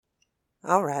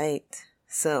All right.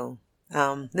 So,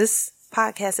 this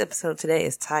podcast episode today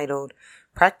is titled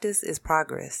Practice is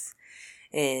Progress.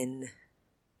 And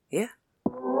yeah.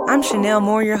 I'm Chanel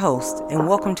Moore, your host, and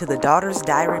welcome to the Daughter's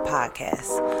Diary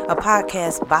Podcast, a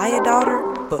podcast by a daughter,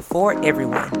 but for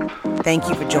everyone. Thank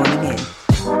you for joining in.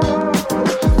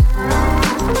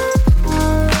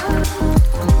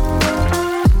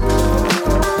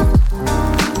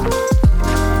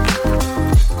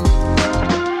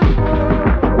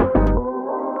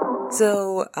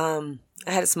 So,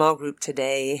 I had a small group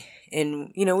today,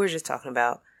 and, we were just talking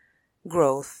about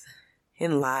growth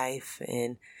in life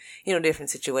and,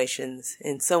 different situations.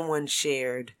 And someone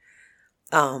shared,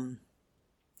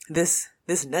 this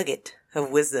nugget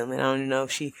of wisdom, and I don't even know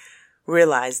if she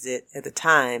realized it at the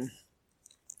time,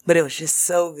 but it was just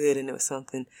so good, and it was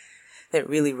something that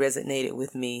really resonated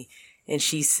with me. And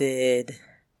she said,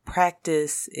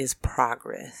 practice is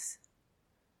progress.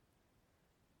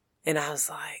 And I was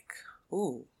like,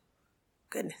 ooh,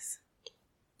 goodness.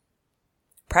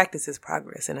 Practice is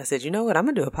progress. And I said, you know what? I'm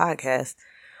going to do a podcast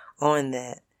on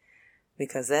that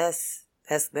because that's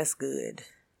good.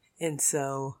 And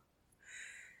so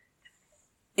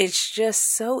it's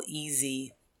just so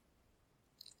easy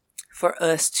for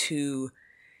us to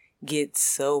get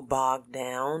so bogged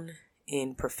down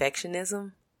in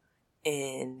perfectionism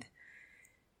and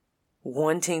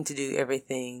wanting to do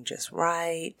everything just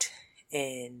right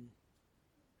and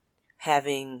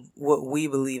having what we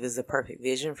believe is the perfect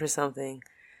vision for something,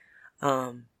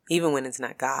 even when it's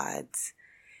not God's.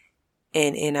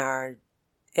 And in our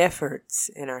efforts,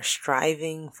 in our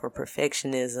striving for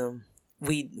perfectionism,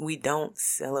 we don't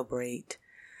celebrate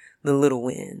the little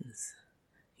wins.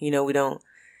 We don't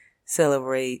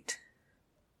celebrate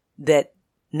that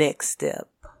next step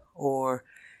or,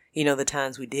 the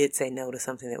times we did say no to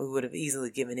something that we would have easily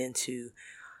given into,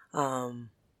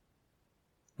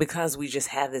 because we just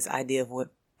have this idea of what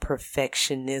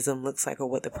perfectionism looks like or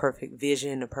what the perfect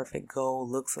vision, the perfect goal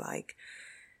looks like.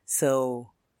 So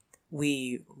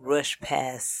we rush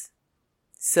past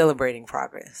celebrating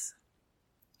progress.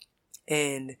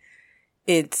 And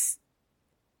I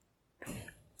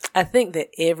think that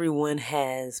everyone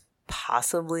has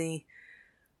possibly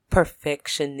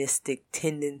perfectionistic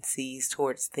tendencies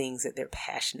towards things that they're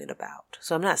passionate about.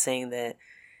 So I'm not saying that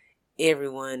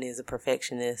everyone is a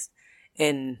perfectionist.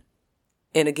 And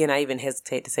again, I even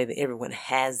hesitate to say that everyone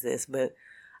has this, but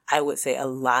I would say a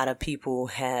lot of people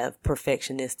have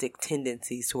perfectionistic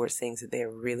tendencies towards things that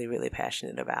they're really, really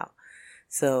passionate about.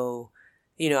 So,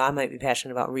 I might be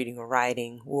passionate about reading or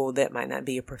writing. Well, that might not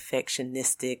be a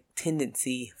perfectionistic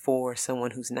tendency for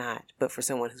someone who's not, but for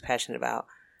someone who's passionate about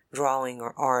drawing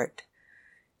or art,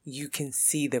 you can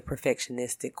see the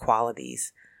perfectionistic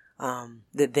qualities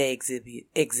that they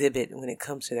exhibit when it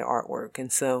comes to their artwork.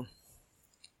 And so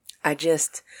I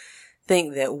just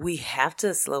think that we have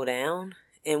to slow down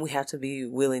and we have to be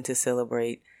willing to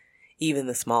celebrate even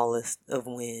the smallest of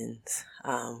wins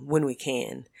when we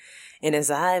can. And as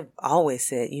I've always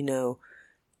said,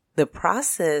 the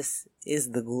process is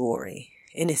the glory.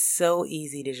 And it's so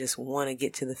easy to just want to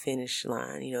get to the finish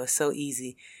line. It's so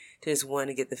easy to just want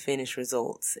to get the finished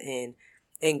results and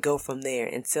go from there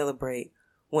and celebrate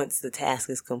once the task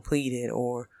is completed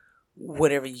or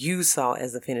whatever you saw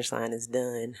as the finish line is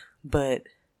done. But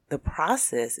the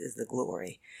process is the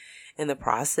glory. And the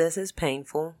process is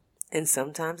painful and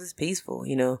sometimes it's peaceful.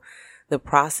 The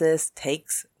process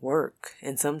takes work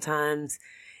and sometimes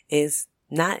is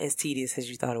not as tedious as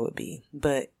you thought it would be.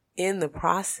 But in the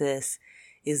process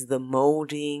is the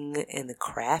molding and the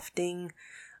crafting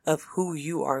of who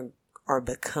you are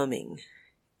becoming.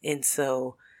 And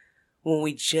so when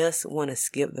we just want to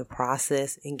skip the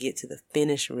process and get to the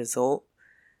finished result,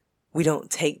 we don't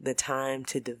take the time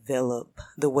to develop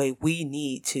the way we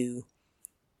need to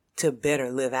better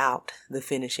live out the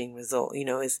finishing result.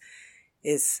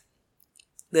 It's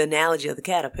the analogy of the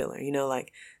caterpillar,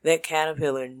 like that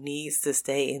caterpillar needs to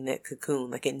stay in that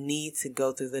cocoon. Like it needs to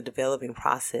go through the developing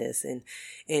process and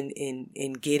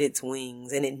get its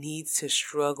wings, and it needs to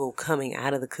struggle coming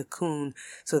out of the cocoon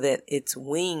so that its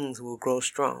wings will grow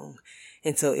strong.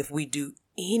 And so if we do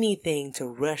anything to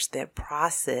rush that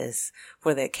process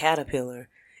for that caterpillar,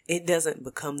 it doesn't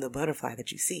become the butterfly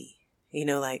that you see.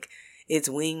 Like its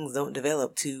wings don't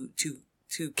develop to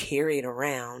carry it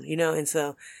around, and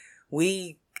so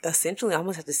we essentially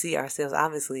almost have to see ourselves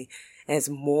obviously as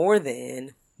more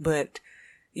than, but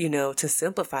to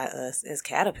simplify us as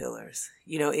caterpillars.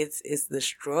 It's the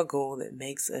struggle that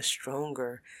makes us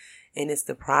stronger, and it's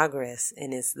the progress,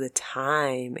 and it's the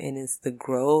time, and it's the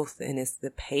growth, and it's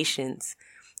the patience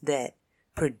that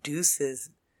produces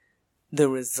the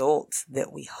results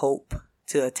that we hope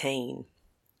to attain.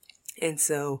 And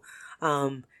so,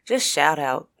 just shout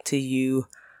out to you,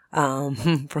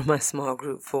 from my small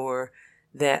group for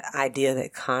that idea,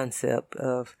 that concept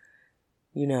of,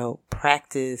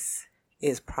 practice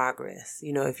is progress.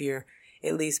 If you're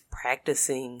at least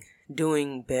practicing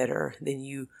doing better, then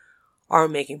you are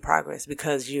making progress,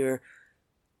 because you're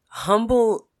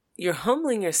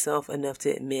humbling yourself enough to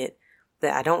admit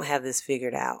that I don't have this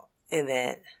figured out, and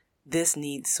that this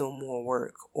needs some more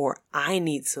work, or I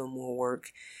need some more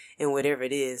work in whatever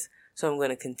it is. So I'm going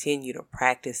to continue to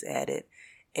practice at it.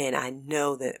 And I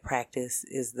know that practice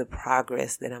is the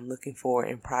progress that I'm looking for,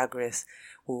 and progress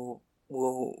will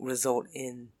result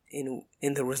in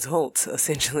the results,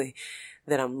 essentially,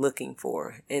 that I'm looking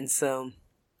for. And so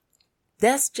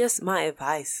that's just my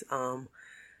advice,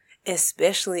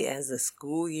 especially as the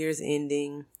school year's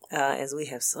ending, as we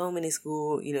have so many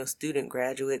student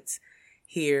graduates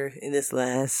here in this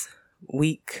last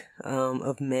week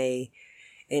of May.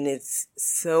 And it's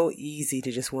so easy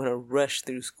to just want to rush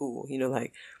through school,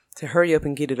 like to hurry up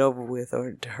and get it over with,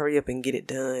 or to hurry up and get it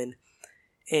done.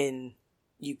 And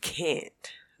you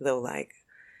can't, though, like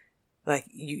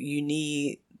you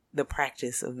need the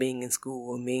practice of being in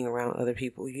school and being around other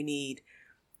people. You need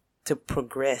to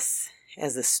progress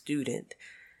as a student,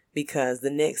 because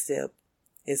the next step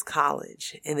is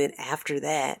college. And then after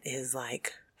that is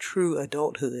like true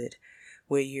adulthood,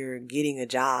 where you're getting a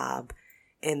job,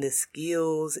 and the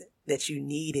skills that you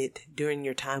needed during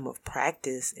your time of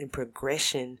practice and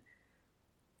progression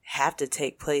have to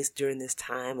take place during this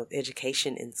time of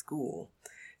education in school.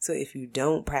 So if you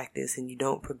don't practice and you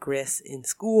don't progress in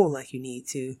school like you need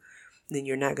to, then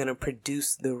you're not going to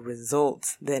produce the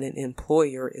results that an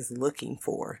employer is looking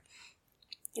for.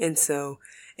 And so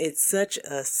it's such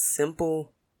a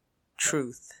simple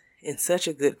truth and such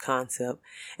a good concept,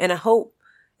 and I hope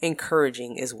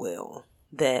encouraging as well,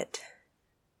 that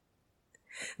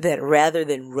rather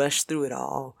than rush through it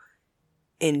all,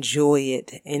 enjoy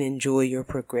it and enjoy your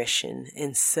progression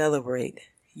and celebrate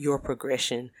your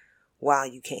progression while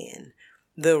you can.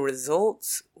 The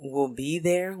results will be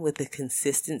there with the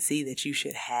consistency that you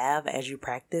should have as you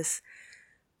practice,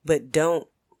 but don't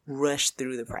rush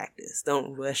through the practice.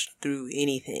 Don't rush through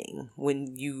anything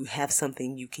when you have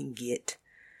something you can get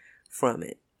from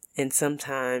it. And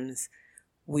sometimes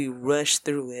we rush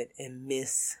through it and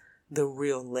miss the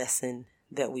real lesson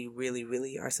that we really,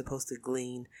 really are supposed to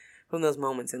glean from those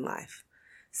moments in life.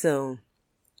 So,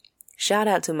 shout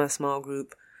out to my small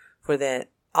group for that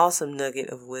awesome nugget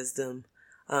of wisdom.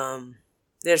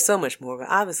 There's so much more, but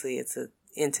obviously it's an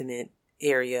intimate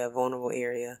area, a vulnerable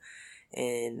area.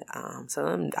 And so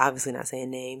I'm obviously not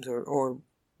saying names or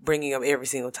bringing up every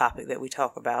single topic that we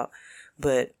talk about.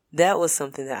 But that was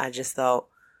something that I just thought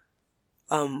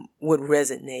would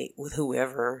resonate with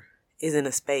whoever is in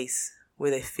a space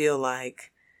where they feel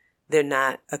like they're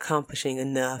not accomplishing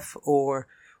enough, or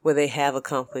where they have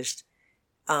accomplished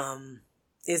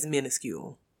is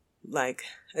minuscule. Like,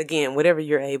 again, whatever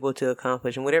you're able to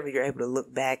accomplish and whatever you're able to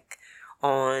look back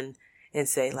on and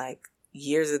say, like,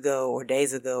 years ago or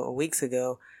days ago or weeks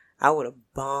ago, I would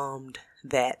have bombed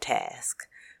that task,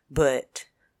 but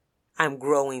I'm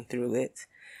growing through it.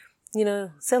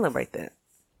 Celebrate that.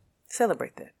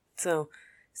 Celebrate that. So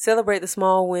celebrate the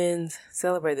small wins,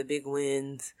 celebrate the big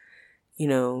wins,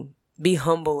 be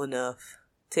humble enough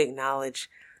to acknowledge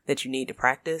that you need to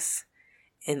practice,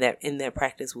 and that in that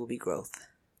practice will be growth.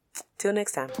 Till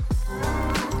next time.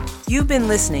 You've been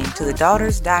listening to the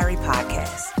Daughter's Diary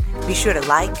podcast. Be sure to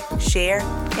like, share,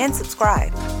 and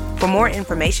subscribe. For more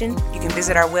information, you can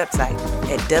visit our website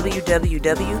at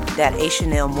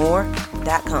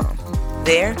www.achanelmore.com.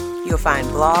 There, you'll find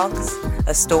blogs,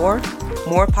 a store,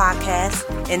 more podcasts,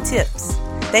 and tips.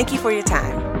 Thank you for your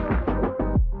time.